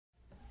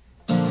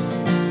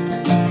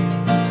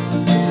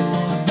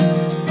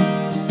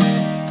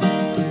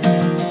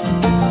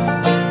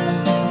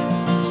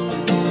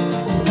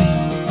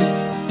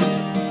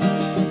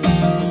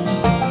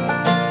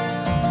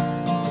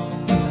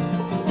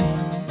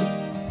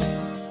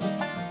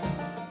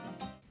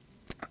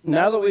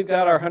now that we've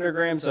got our 100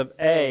 grams of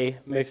A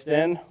mixed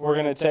in, we're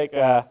going to take,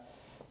 I'm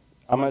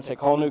going to take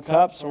whole new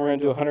cups, and we're going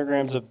to do 100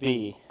 grams of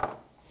B.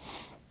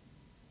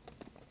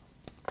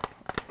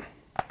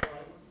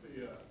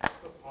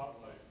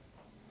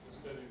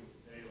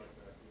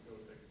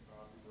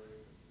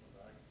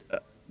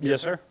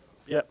 Yes, sir.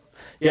 Yep.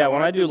 Yeah,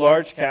 when I do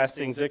large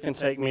castings, it can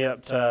take me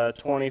up to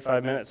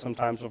 25 minutes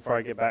sometimes before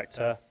I get back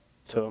to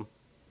them.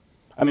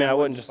 I mean, I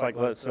wouldn't just like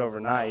let it sit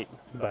overnight,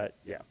 but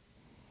yeah.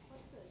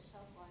 What's the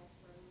shelf life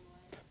for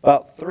illuminate?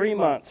 About 3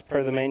 months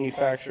per the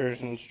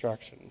manufacturer's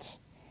instructions.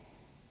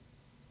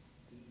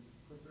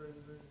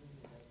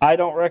 I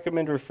don't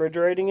recommend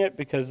refrigerating it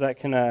because that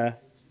can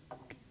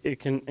it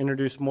can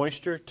introduce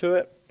moisture to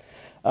it,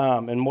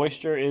 and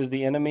moisture is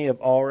the enemy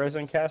of all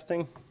resin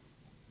casting.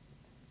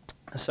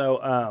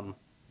 So,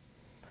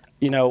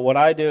 you know, what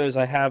I do is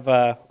I have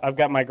I've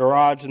got my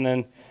garage, and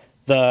then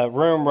the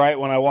room right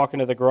when I walk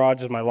into the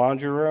garage is my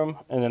laundry room,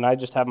 and then I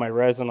just have my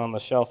resin on the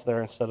shelf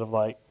there instead of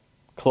like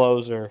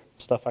clothes or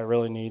stuff I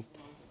really need.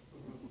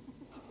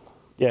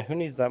 Yeah, who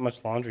needs that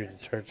much laundry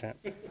detergent?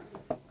 So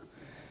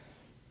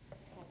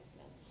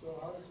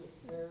how does it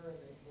fare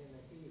in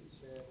the heat,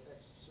 say a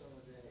Texas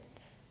summer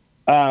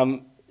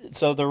day?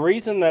 So the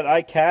reason that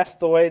I cast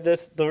the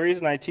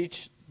reason I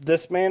teach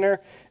this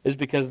manner is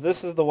because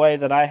this is the way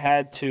that I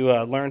had to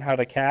learn how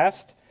to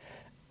cast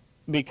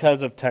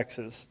because of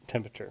Texas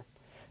temperature.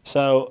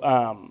 So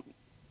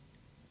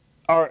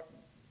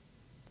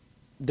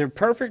the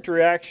perfect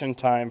reaction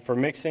time for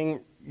mixing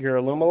your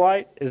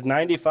Alumilite is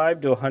 95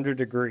 to 100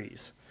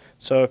 degrees.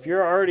 So if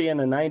you're already in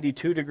a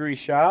 92 degree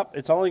shop,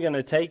 it's only going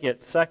to take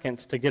it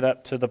seconds to get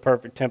up to the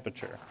perfect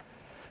temperature,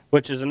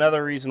 which is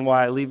another reason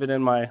why I leave it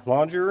in my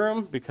laundry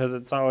room, because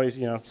it's always,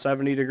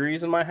 70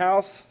 degrees in my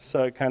house,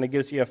 so it kind of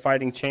gives you a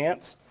fighting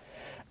chance.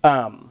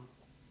 Per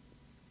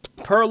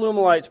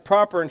Alumilite's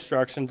proper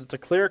instructions, it's a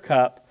clear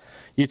cup.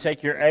 You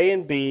take your A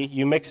and B,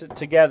 you mix it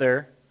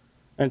together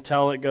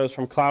until it goes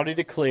from cloudy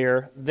to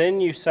clear, then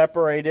you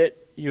separate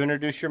it, you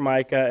introduce your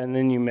mica, and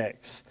then you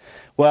mix.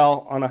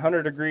 Well, on a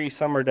 100-degree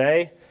summer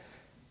day,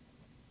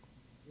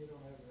 You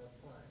don't have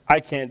enough time. I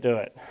can't do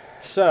it.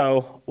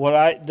 So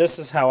this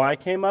is how I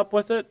came up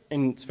with it,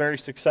 and it's very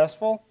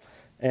successful.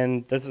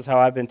 And this is how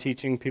I've been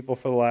teaching people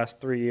for the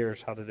last 3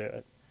 years how to do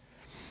it.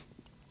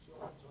 So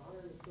it's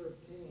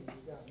 113,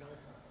 you got no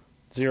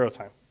time. 0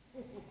 time.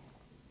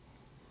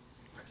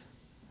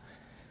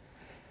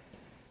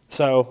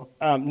 So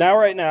now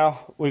right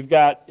now, we've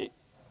got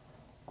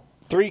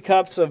 3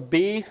 cups of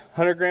B,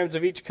 100 grams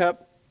of each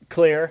cup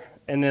clear,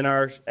 and then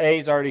our A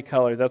is already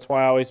colored. That's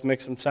why I always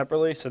mix them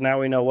separately, so now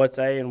we know what's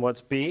A and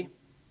what's B.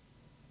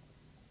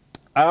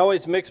 I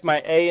always mix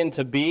my A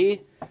into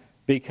B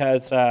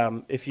because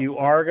if you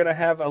are going to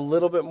have a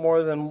little bit more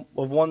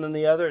of one than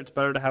the other, it's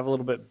better to have a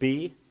little bit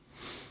B.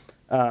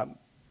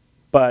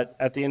 But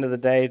at the end of the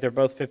day, they're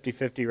both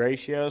 50-50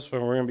 ratios, so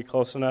we're going to be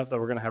close enough that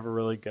we're going to have a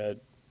really good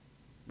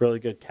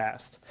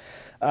cast.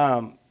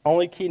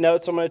 Only key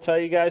notes I'm going to tell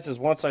you guys is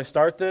once I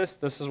start this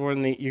is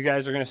when you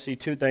guys are going to see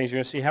 2 things. You're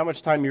going to see how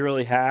much time you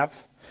really have,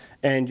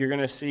 and you're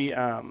going to see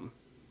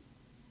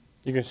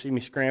me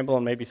scramble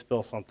and maybe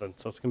spill something.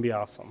 So it's going to be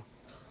awesome.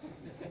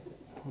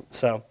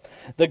 So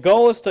the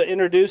goal is to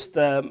introduce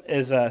them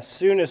as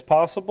soon as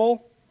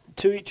possible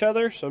to each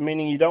other. So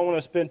meaning you don't want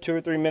to spend 2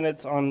 or 3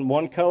 minutes on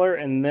one color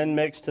and then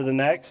mix to the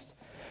next.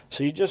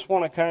 So you just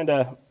want to kind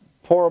of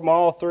pour them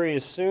all 3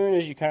 as soon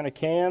as you kind of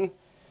can,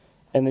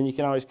 and then you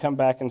can always come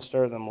back and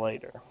stir them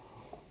later.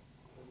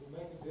 Does it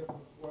make a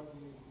difference whether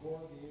you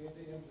pour the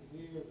A into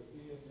B or the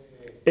B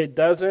into A? It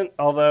doesn't,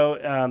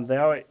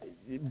 although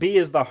B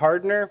is the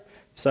hardener,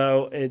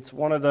 so it's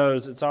one of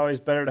those, it's always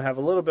better to have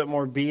a little bit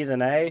more B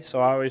than A, so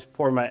I always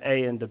pour my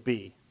A into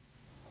B,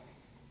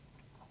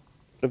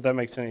 if that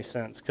makes any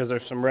sense, because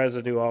there's some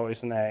residue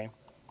always in A.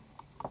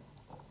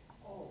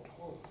 Oh,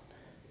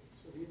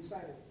 so the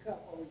inside of the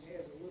cup always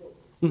has a little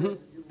Mhm.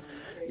 residue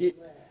when you take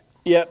that.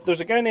 Yep, there's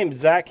a guy named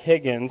Zach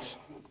Higgins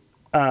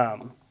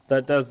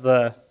that does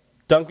the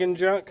Dunkin'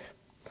 junk.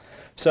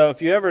 So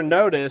if you ever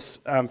notice,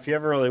 if you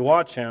ever really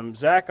watch him,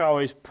 Zach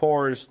always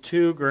pours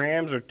 2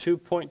 grams or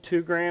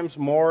 2.2 grams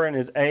more in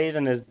his A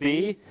than his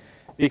B,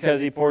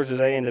 because he pours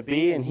his A into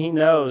B, and he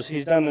knows,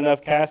 he's done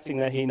enough casting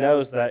that he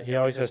knows that he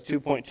always has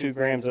 2.2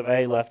 grams of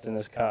A left in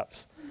his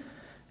cups.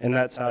 And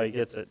that's how he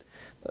gets it.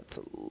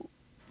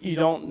 You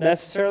don't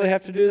necessarily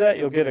have to do that.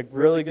 You'll get a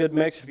really good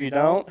mix if you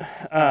don't.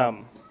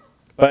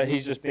 But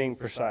he's just being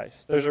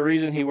precise. There's a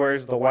reason he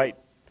wears the white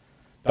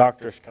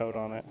doctor's coat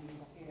on it.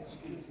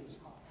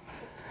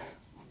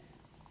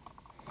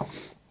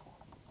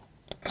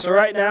 So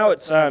right now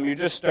it's you're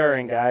just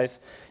stirring, guys.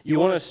 You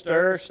want to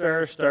stir,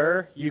 stir,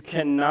 stir. You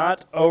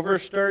cannot over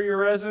stir your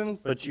resin,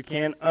 but you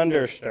can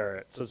under stir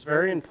it. So it's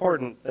very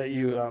important that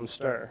you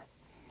stir.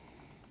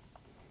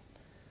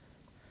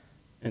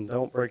 And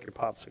don't break your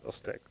popsicle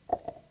stick,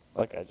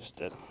 like I just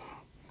did.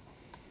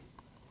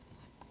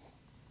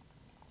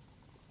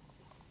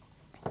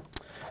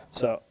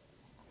 So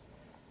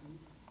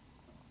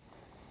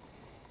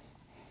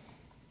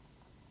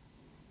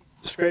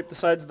scrape the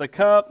sides of the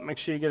cup, make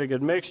sure you get a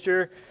good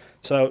mixture.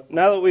 So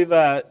now that we've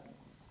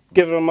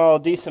given them all a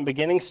decent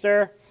beginning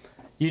stir,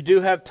 you do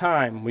have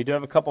time. We do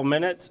have a couple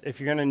minutes. If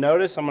you're going to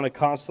notice, I'm going to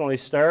constantly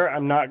stir.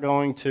 I'm not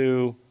going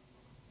to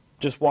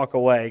just walk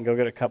away and go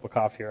get a cup of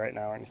coffee right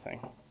now or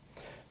anything.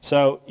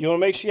 So you want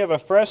to make sure you have a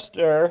fresh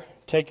stir.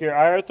 Take your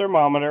IR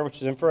thermometer,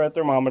 which is infrared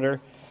thermometer,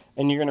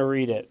 and you're going to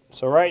read it.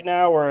 So right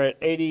now we're at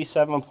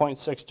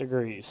 87.6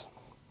 degrees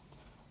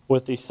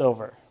with the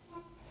silver.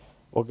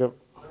 We'll go.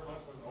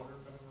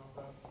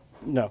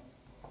 No.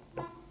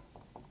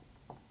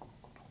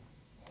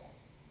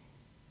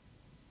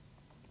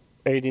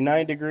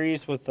 $89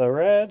 degrees with the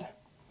red.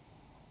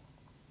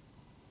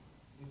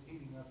 It's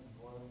heating up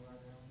and boiling right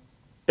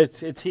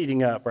now? It's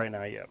heating up right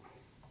now, yeah.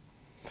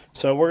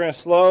 So we're going to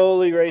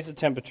slowly raise the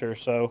temperature.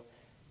 So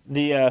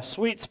the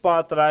sweet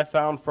spot that I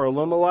found for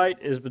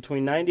Alumilite is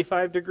between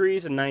 95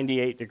 degrees and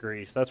 98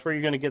 degrees. That's where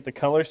you're going to get the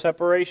color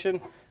separation.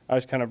 I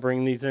was kind of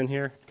bringing these in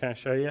here to kind of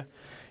show you.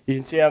 You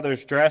can see how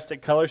there's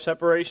drastic color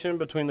separation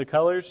between the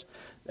colors,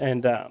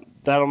 and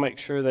that'll make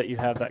sure that you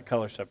have that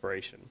color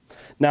separation.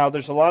 Now,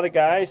 there's a lot of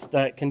guys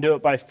that can do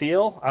it by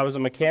feel. I was a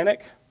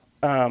mechanic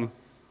in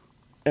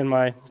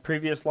my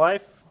previous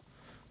life,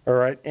 or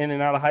right in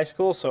and out of high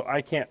school, so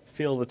I can't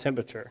feel the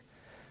temperature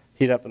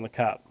heat up in the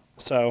cup.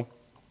 So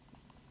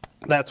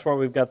that's where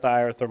we've got the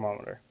IR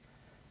thermometer.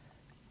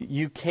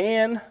 You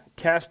can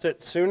cast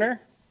it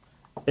sooner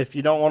if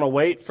you don't want to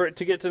wait for it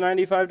to get to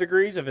 95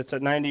 degrees. If it's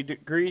at 90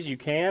 degrees, you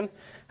can.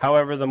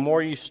 However, the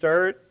more you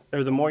stir it,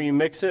 or the more you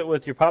mix it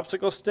with your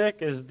popsicle stick,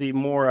 is the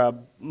more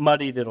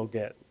muddied it'll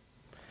get.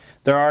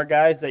 There are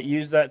guys that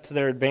use that to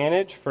their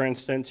advantage. For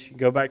instance, you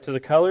go back to the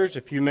colors.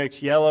 If you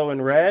mix yellow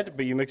and red,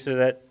 but you mix it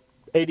at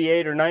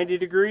 88 or 90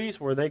 degrees,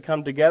 where they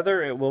come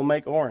together, it will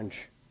make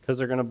orange, because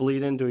they're going to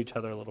bleed into each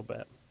other a little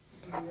bit.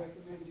 Do you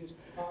recommend just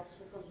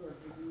popsicles, or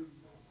do you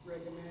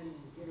recommend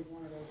getting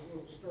one of those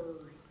little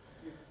stirrers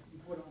you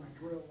put on a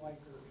drill like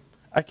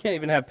I can't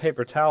even have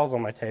paper towels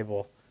on my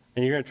table,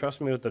 and you're going to trust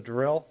me with the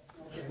drill?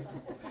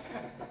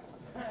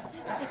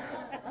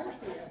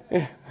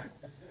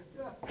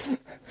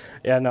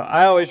 Yeah, no,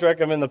 I always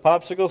recommend the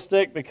popsicle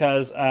stick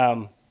because I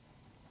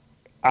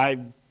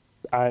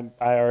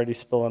already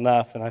spill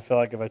enough, and I feel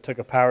like if I took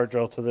a power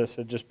drill to this,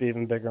 it'd just be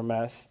even bigger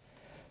mess.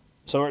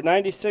 So we're at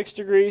 96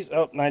 degrees,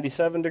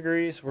 97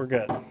 degrees, we're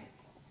good.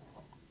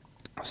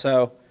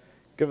 So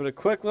give it a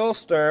quick little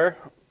stir,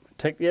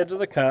 take the edge of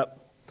the cup.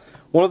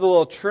 One of the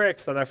little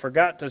tricks that I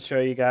forgot to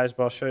show you guys,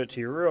 but I'll show it to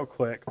you real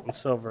quick on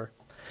silver,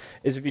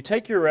 is if you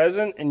take your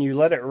resin and you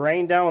let it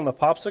rain down on the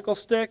popsicle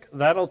stick,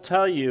 that'll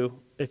tell you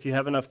if you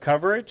have enough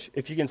coverage.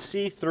 If you can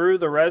see through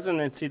the resin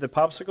and see the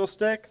popsicle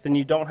stick, then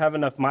you don't have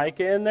enough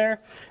mica in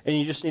there, and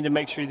you just need to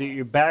make sure that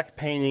you're back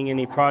painting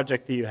any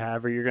project that you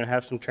have, or you're going to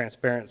have some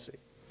transparency.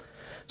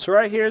 So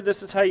right here,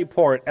 this is how you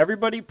pour it.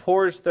 Everybody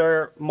pours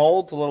their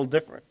molds a little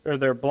different, or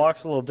their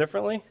blocks a little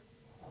differently.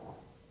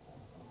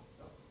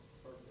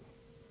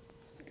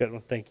 Good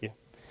one, thank you.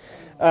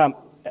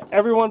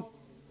 Everyone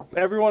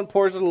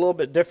pours it a little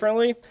bit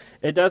differently.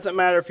 It doesn't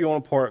matter if you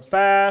want to pour it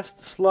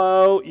fast,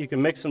 slow, you can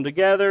mix them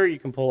together, you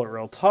can pull it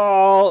real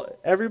tall.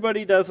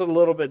 Everybody does it a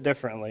little bit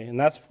differently, and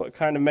that's what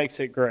kind of makes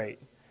it great.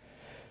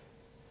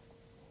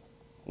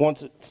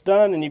 Once it's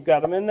done and you've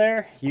got them in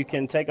there, you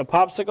can take a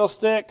popsicle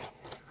stick.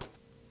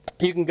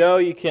 You can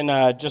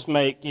just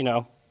make,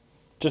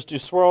 just do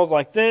swirls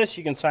like this.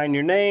 You can sign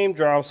your name,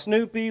 draw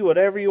Snoopy,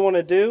 whatever you want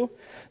to do.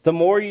 The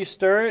more you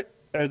stir it,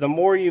 or the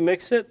more you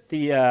mix it,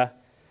 the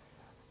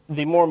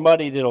more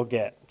muddied it'll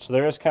get. So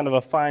there is kind of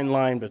a fine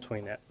line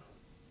between it.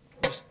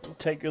 Just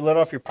take your lid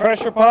off your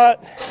pressure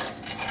pot.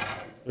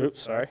 Oops,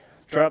 sorry.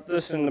 Drop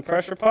this in the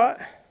pressure pot.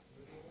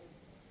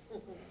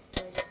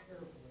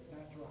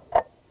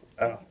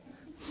 Oh.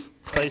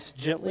 Place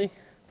gently.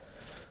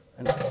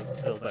 And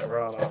build that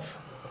rod off.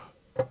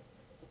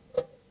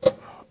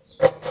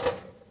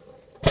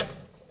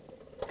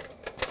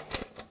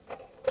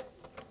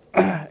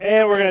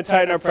 And we're going to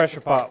tighten our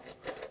pressure pot.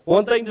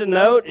 One thing to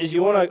note is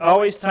you want to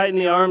always tighten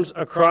the arms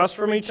across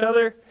from each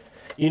other.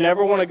 You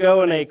never want to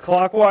go in a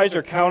clockwise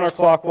or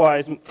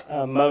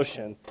counterclockwise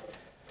motion.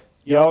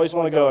 You always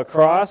want to go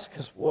across,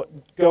 because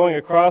going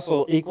across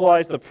will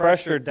equalize the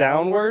pressure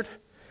downward,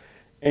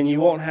 and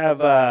you won't have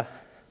the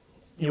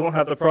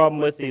problem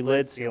with the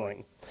lid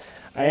sealing.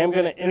 I am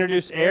going to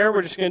introduce air.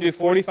 We're just going to do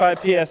 45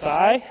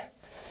 psi.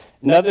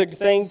 Another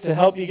thing to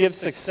help you give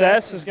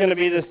success is going to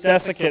be this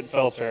desiccant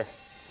filter.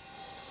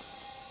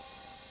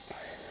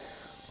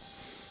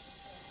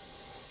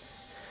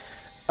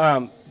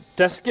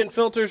 Desiccant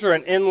filters are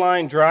an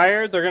inline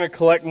dryer. They're going to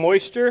collect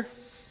moisture.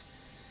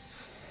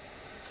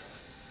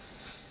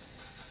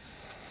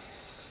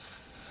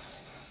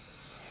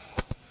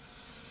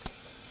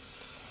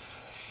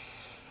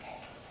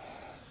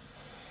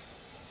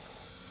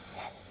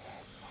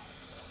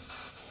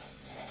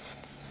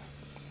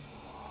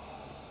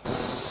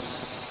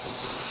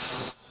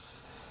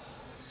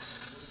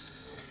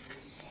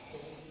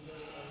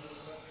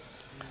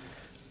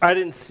 I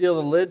didn't seal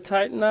the lid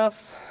tight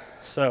enough,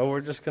 so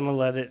we're just going to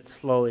let it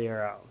slowly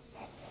air out.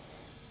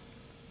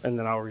 and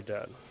then I'll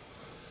redo it.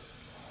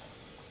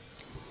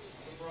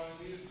 So Brian,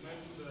 you just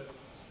mentioned that,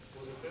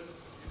 was it this,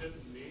 you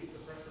didn't need the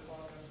pressure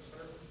pot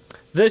necessarily?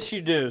 This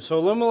you do.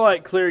 So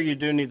Alumilite Clear, you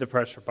do need the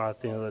pressure pot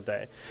at the end of the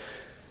day.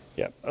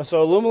 Yep.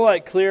 So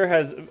Alumilite Clear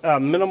has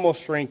minimal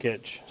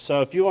shrinkage.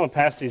 So if you want to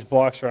pass these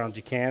blocks around,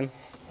 you can.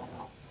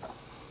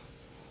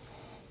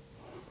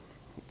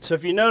 So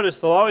if you notice,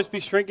 there'll always be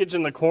shrinkage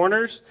in the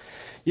corners.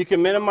 You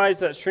can minimize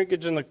that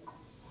shrinkage in the...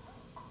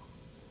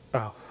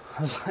 Oh,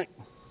 I was like...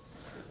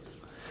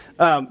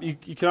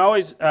 you can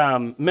always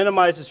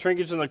minimize the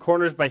shrinkage in the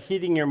corners by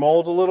heating your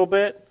mold a little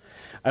bit.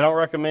 I don't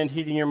recommend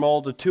heating your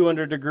mold to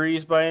 200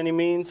 degrees by any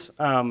means.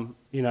 You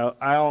know,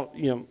 I don't,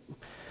 you know,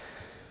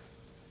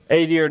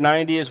 80 or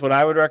 90 is what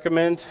I would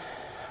recommend.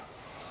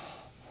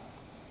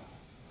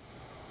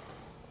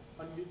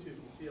 On YouTube, you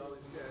see all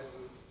these guys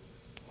with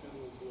do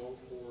a blow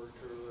forge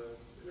or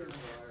the...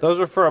 Those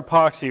are for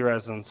epoxy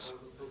resins.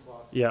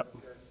 Yep.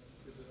 Okay,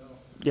 good to know.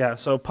 Yeah,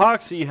 so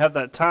epoxy, you have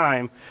that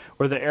time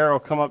where the air will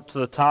come up to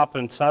the top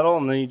and settle,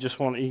 and then you just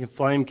want, you can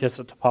flame kiss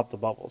it to pop the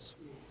bubbles.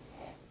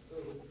 So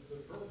the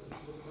purpose of the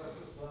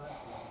pressure pot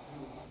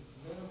is to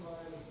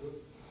minimize the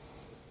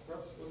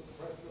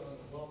pressure on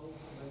the bubbles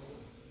to make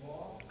them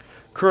small?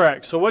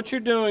 Correct. So what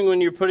you're doing when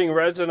you're putting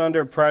resin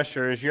under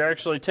pressure is you're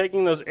actually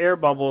taking those air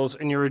bubbles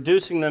and you're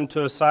reducing them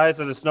to a size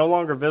that is no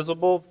longer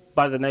visible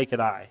by the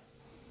naked eye,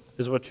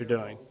 is what you're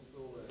doing.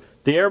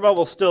 The air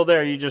bubble's still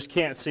there, you just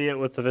can't see it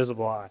with the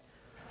visible eye.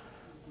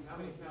 How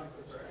many pounds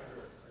of pressure are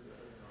you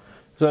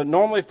putting on? So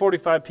normally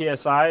 45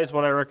 psi is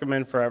what I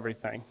recommend for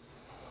everything.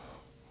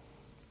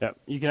 Yep.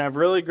 You can have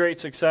really great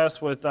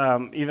success with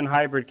even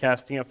hybrid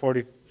casting at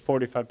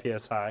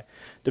 45 psi.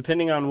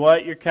 Depending on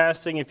what you're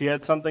casting, if you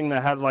had something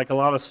that had like a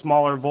lot of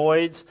smaller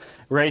voids,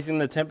 raising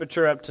the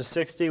temperature up to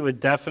 60 would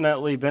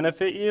definitely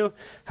benefit you.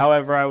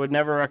 However, I would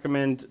never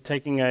recommend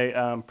taking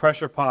a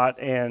pressure pot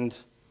and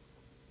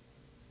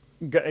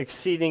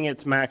exceeding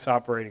its max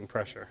operating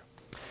pressure.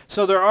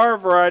 So there are a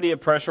variety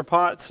of pressure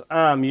pots.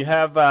 You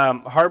have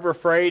Harbor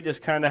Freight is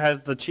kind of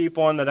has the cheap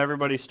one that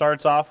everybody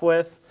starts off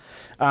with.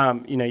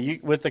 You know,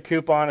 with the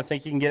coupon, I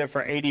think you can get it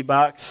for 80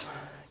 bucks.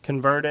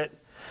 Convert it.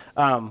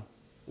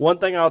 One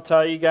thing I'll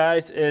tell you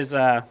guys is,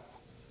 man,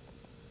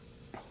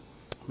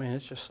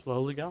 it's just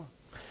slowly going.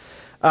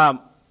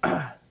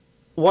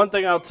 One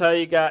thing I'll tell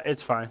you guys,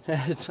 it's fine.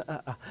 It's,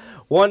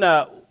 one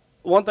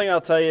thing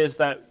I'll tell you is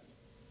that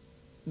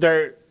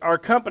there are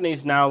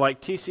companies now like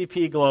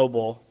TCP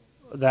Global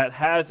that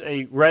has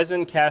a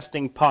resin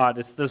casting pot.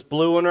 It's this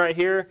blue one right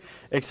here,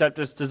 except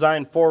it's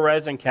designed for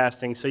resin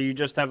casting. So you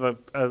just have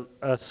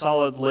a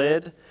solid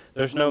lid.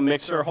 There's no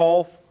mixer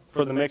hole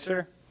for the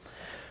mixer.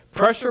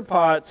 Pressure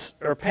pots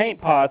or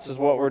paint pots is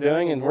what we're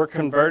doing, and we're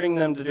converting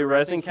them to do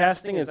resin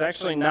casting. Is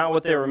actually not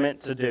what they were meant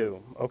to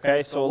do.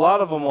 Okay, so a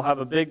lot of them will have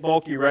a big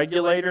bulky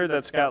regulator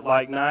that's got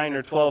like 9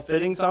 or 12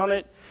 fittings on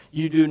it.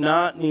 You do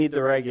not need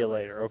the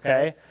regulator.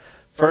 Okay.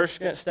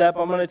 First step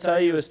I'm going to tell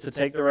you is to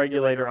take the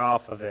regulator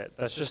off of it.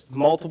 That's just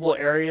multiple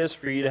areas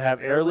for you to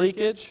have air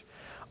leakage.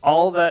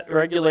 All that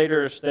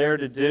regulator is there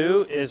to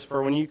do is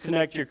for when you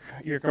connect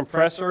your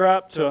compressor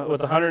up to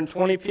with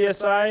 120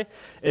 psi,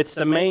 it's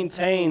to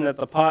maintain that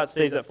the pot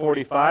stays at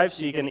 45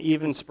 so you can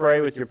even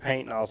spray with your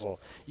paint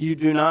nozzle. You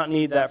do not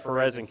need that for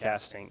resin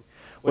casting.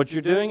 What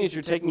you're doing is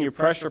you're taking your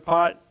pressure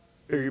pot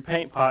or your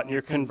paint pot and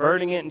you're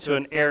converting it into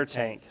an air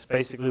tank. It's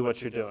basically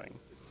what you're doing.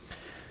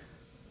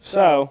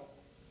 So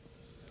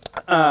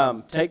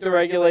take the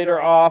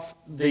regulator off.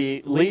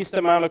 The least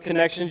amount of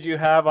connections you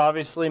have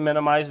obviously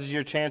minimizes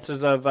your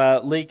chances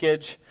of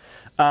leakage.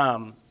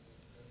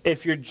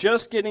 If you're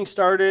just getting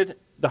started,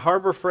 the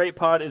Harbor Freight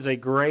pot is a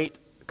great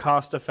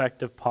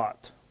cost-effective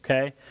pot.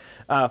 Okay,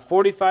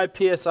 45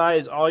 psi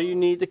is all you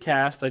need to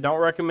cast. I don't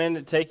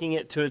recommend taking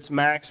it to its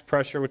max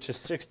pressure, which is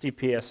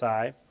 60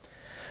 psi.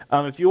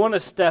 If you want to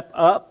step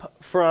up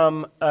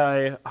from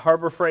a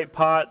Harbor Freight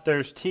pot,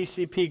 there's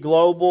TCP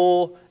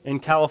Global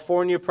and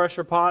California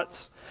pressure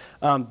pots.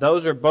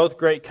 Those are both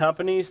great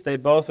companies. They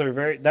both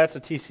are that's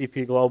a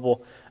TCP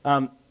Global.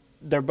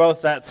 They're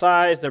both that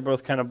size. They're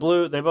both kind of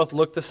blue. They both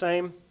look the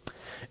same.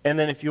 And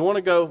then if you want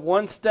to go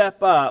one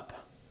step up,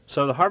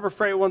 so the Harbor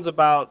Freight one's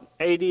about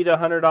 $80 to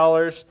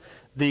 $100.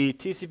 The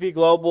TCP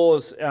Global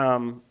is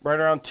right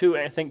around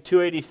I think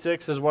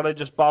 $286 is what I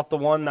just bought the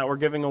one that we're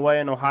giving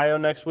away in Ohio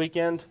next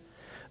weekend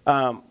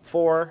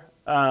for.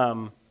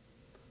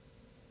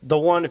 The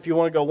one, if you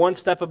want to go one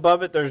step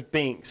above it, there's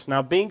Binks.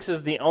 Now, Binks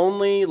is the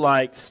only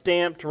like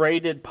stamped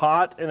rated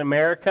pot in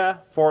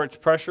America for its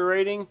pressure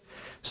rating.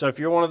 So if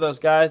you're one of those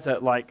guys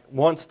that like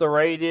wants the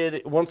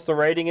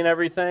rating and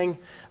everything,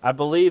 I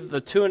believe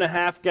the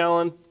 2.5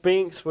 gallon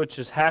Binks, which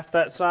is half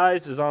that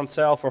size, is on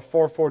sale for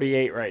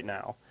 $448 right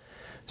now.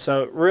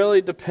 So it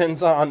really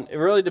depends on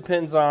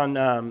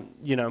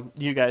you know,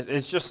 you guys.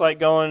 It's just like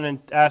going and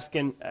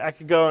asking. I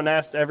could go and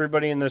ask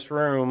everybody in this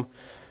room,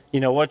 you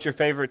know, what's your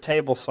favorite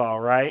table saw,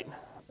 right?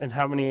 And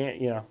how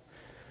many, you know.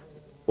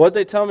 What'd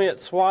they tell me at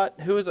SWAT?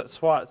 Who was at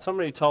SWAT?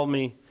 Somebody told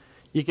me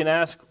you can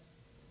ask 6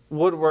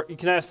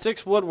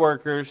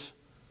 woodworkers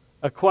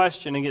a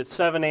question and get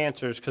 7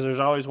 answers because there's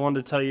always one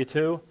to tell you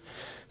 2.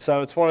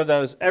 So it's one of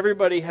those,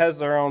 everybody has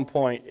their own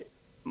point.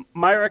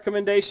 My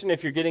recommendation,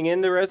 if you're getting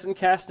into resin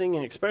casting,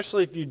 and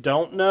especially if you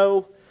don't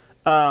know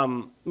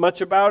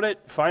much about it,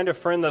 find a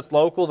friend that's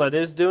local that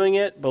is doing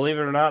it. Believe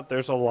it or not,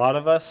 there's a lot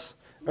of us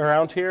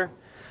around here.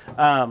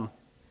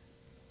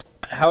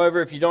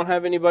 However, if you don't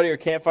have anybody or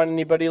can't find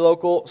anybody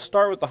local,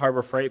 start with the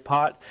Harbor Freight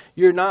pot.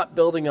 You're not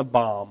building a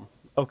bomb,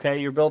 okay?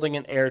 You're building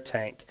an air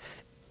tank.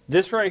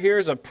 This right here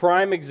is a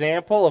prime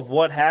example of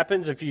what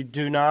happens if you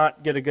do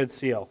not get a good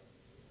seal.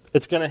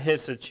 It's going to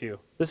hiss at you.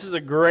 This is a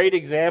great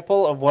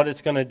example of what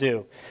it's going to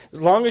do.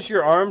 As long as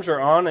your arms are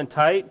on and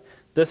tight,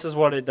 this is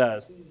what it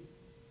does. Do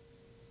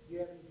you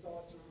have any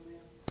thoughts on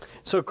that?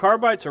 So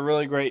carbide's a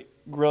really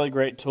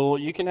great tool.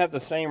 You can have the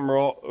same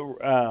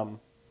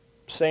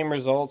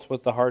results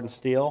with the hardened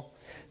steel.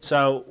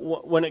 So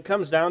when it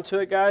comes down to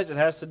it, guys, it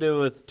has to do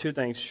with 2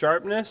 things: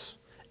 sharpness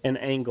and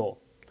angle.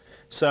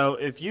 So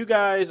if you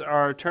guys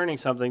are turning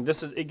something,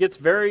 it gets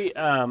very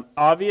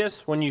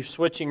obvious when you're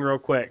switching real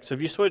quick. So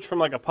if you switch from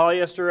like a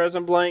polyester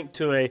resin blank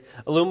to a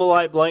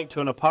Alumilite blank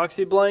to an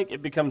epoxy blank,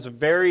 it becomes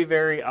very,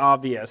 very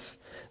obvious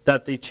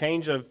that the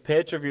change of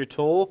pitch of your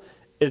tool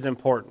is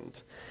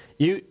important.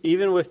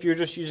 Even if you're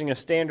just using a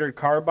standard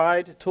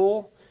carbide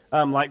tool,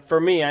 like for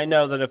me, I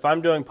know that if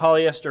I'm doing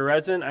polyester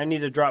resin, I need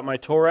to drop my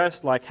tool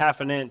rest like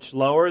 1/2 inch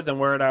lower than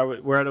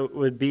where it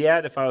would be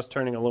at if I was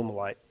turning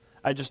Alumilite.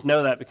 I just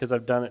know that because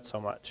I've done it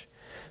so much.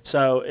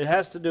 So it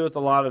has to do with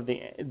a lot of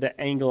the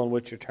angle in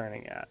which you're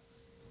turning at.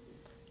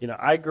 You know,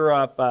 I grew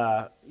up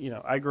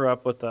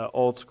with the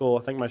old school.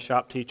 I think my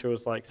shop teacher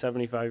was like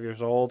 75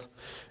 years old,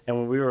 and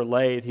when we were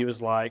lathe, he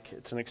was like,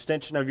 "It's an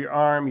extension of your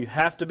arm. You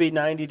have to be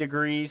 90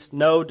 degrees,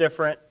 no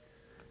different."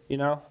 You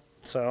know,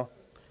 so,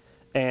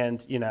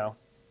 and you know,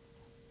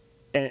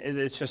 and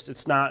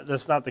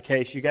that's not the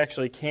case. You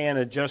actually can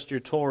adjust your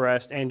tool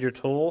rest and your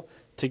tool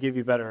to give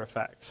you better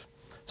effects.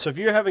 So if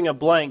you're having a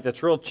blank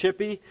that's real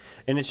chippy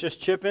and it's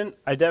just chipping,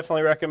 I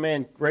definitely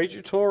recommend raise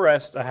your tool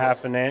rest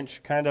 1/2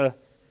 inch, kind of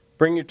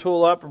bring your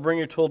tool up or bring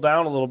your tool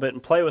down a little bit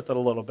and play with it a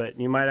little bit.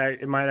 And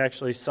it might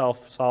actually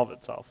solve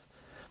itself.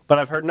 But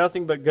I've heard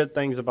nothing but good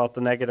things about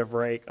the negative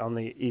rake on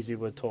the Easy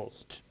Wood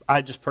tools.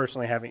 I just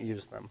personally haven't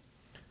used them.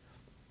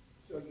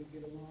 So you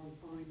get along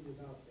fine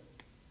without them?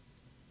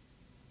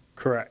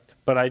 Correct.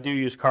 But I do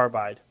use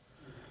carbide.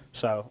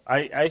 So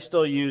I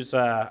still use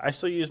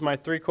my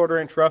 3/4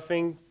 inch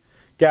roughing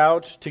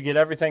gouge to get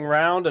everything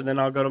round, and then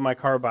I'll go to my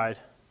carbide.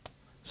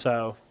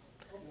 So,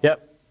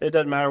 yep, it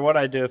doesn't matter what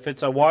I do. If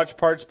it's a watch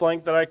parts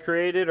blank that I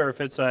created, or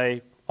if it's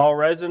a all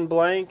resin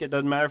blank, it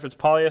doesn't matter if it's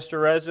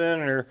polyester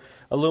resin or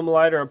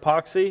Alumilite or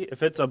epoxy.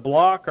 If it's a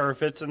block or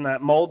if it's in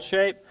that mold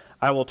shape,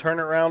 I will turn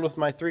it around with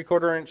my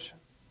 3/4 inch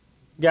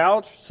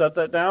gouge, set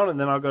that down, and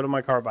then I'll go to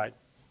my carbide.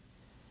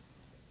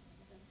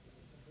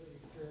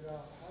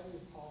 How do you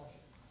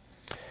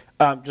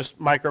polish it? Just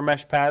micro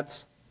mesh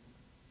pads.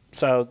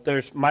 So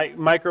there's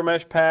micro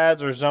mesh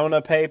pads or Zona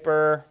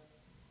paper.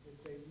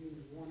 If they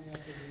use one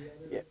after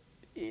the other?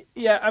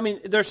 Yeah, I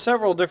mean, there's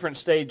several different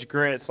stage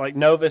grits. Like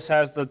Novus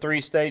has the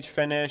 3-stage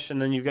finish,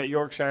 and then you've got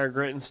Yorkshire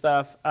grit and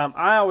stuff.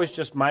 I always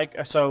just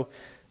so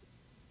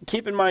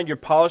keep in mind you're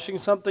polishing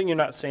something, you're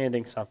not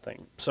sanding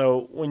something.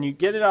 So when you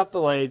get it off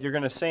the lathe, you're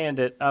going to sand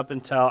it up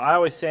until, I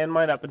always sand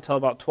mine up until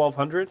about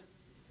 1200.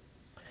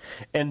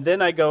 And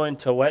then I go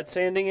into wet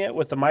sanding it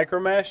with the micro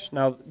mesh.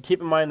 Now,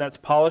 keep in mind that's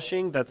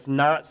polishing, that's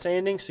not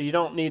sanding, so you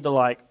don't need to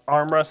like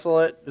arm wrestle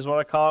it, is what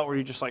I call it, where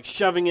you're just like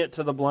shoving it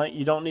to the blank.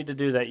 You don't need to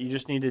do that. You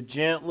just need to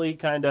gently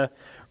kind of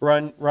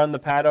run the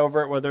pad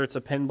over it, whether it's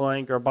a pin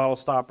blank or a bottle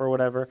stop or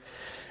whatever.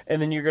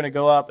 And then you're going to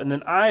go up. And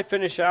then I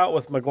finish out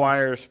with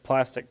Meguiar's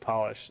plastic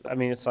polish. I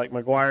mean, it's like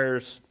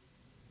Meguiar's,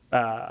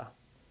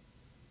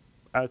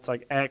 it's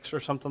like X or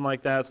something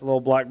like that. It's a little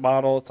black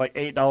bottle. It's like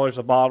 $8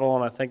 a bottle,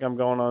 and I think I'm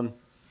going on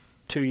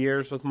 2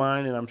 years with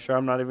mine, and I'm sure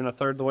I'm not even a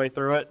third the way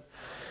through it.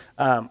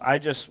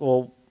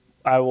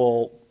 I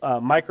will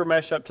micro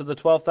mesh up to the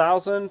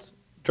 12,000,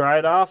 dry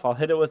it off. I'll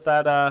hit it with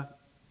that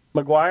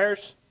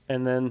Meguiar's,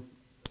 and then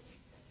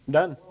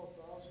done.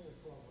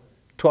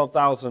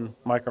 12,000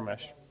 micro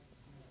mesh.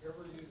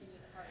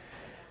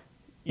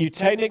 You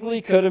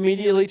technically could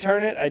immediately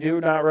turn it. I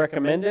do not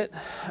recommend it.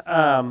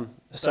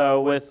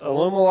 So with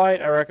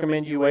Alumilite, I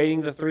recommend you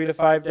waiting the 3 to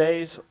 5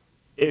 days.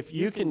 If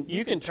you can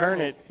turn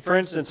it. For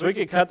instance, we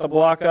could cut the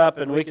block up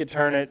and we could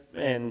turn it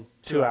in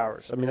 2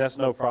 hours. I mean, that's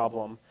no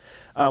problem.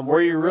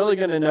 Where you're really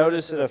going to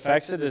notice it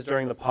affects it is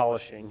during the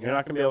polishing. You're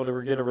not going to be able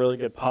to get a really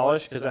good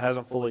polish because it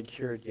hasn't fully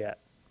cured yet.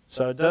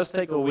 So it does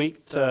take a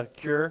week to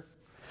cure.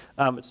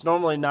 It's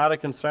normally not a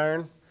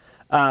concern.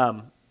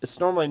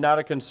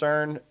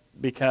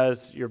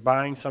 Because you're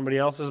buying somebody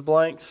else's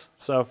blanks.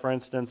 So for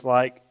instance,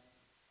 like,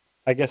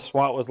 I guess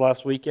SWAT was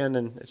last weekend,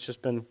 and it's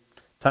just been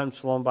time's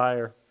flown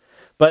by.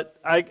 But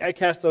I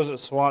cast those at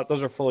SWAT.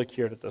 Those are fully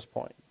cured at this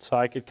point. So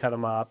I could cut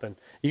them up, and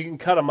you can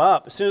cut them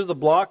up. As soon as the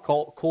block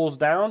cools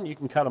down, you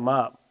can cut them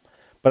up.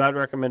 But I'd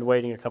recommend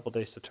waiting a couple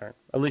days to turn,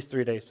 at least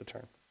 3 days to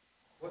turn.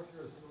 What's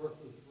your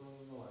sources for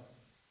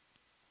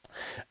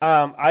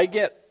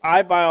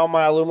I buy all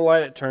my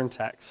Alumilite at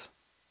Turntex.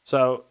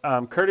 So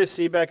Curtis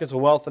Seebeck is a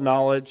wealth of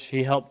knowledge.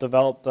 He helped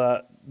develop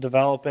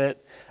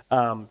it.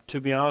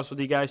 To be honest with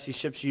you guys, he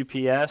ships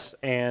UPS,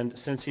 and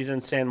since he's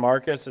in San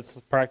Marcos,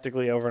 it's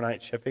practically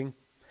overnight shipping,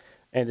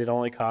 and it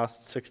only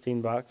costs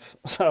 $16.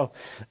 So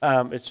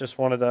it's just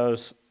one of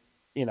those,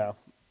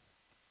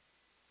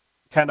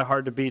 kind of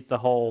hard to beat the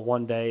whole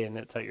one day and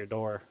it's at your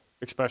door,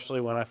 especially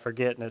when I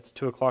forget and it's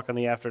 2 o'clock in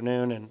the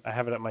afternoon and I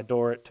have it at my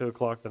door at 2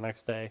 o'clock the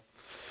next day.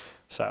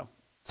 So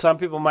some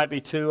people might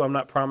be 2. I'm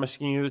not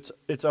promising you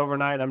it's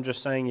overnight. I'm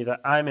just saying you that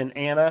I'm in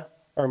Anna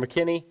or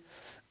McKinney,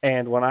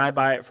 and when I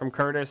buy it from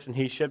Curtis and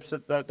he ships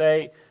it that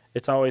day,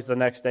 it's always the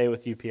next day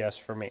with UPS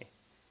for me.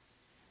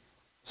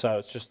 So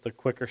it's just the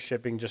quicker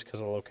shipping just because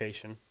of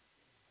location.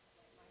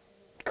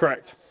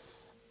 Correct.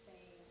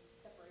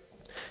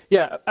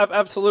 Yeah,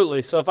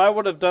 absolutely. So if I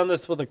would have done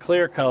this with a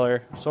clear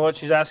color, so what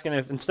she's asking,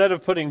 if instead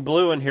of putting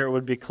blue in here, it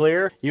would be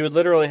clear, you would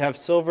literally have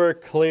silver,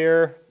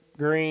 clear,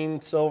 green,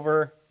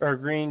 silver, or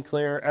green,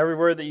 clear.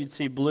 Everywhere that you'd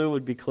see blue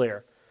would be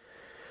clear.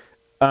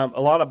 A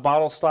lot of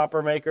bottle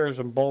stopper makers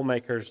and bowl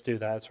makers do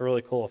that. It's a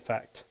really cool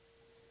effect.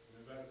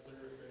 And is that clear,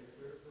 stay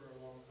clear for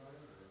a long time?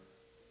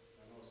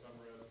 Or I know some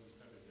resins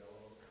tend to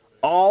yellow.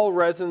 All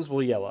resins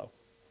will yellow.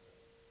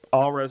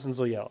 All resins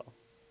will yellow.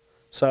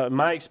 So in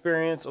my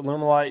experience,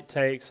 Alumilite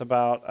takes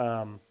about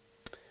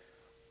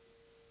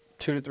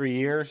 2 to 3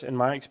 years in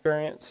my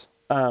experience.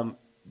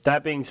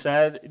 That being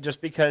said, just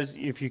because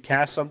if you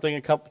cast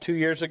something 2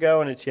 years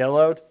ago and it's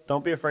yellowed,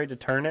 don't be afraid to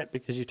turn it,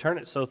 because you turn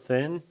it so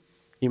thin,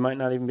 you might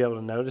not even be able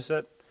to notice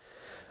it.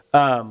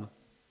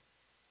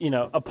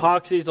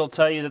 Epoxies will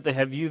tell you that they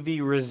have UV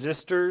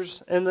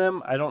resistors in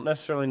them. I don't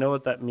necessarily know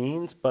what that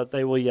means, but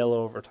they will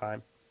yellow over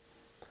time.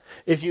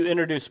 If you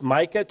introduce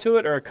mica to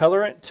it or a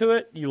colorant to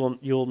it,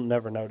 you'll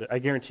never notice. I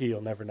guarantee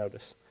you'll never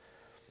notice.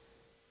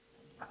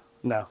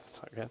 No, it's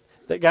not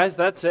good. Guys,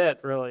 that's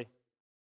it, really.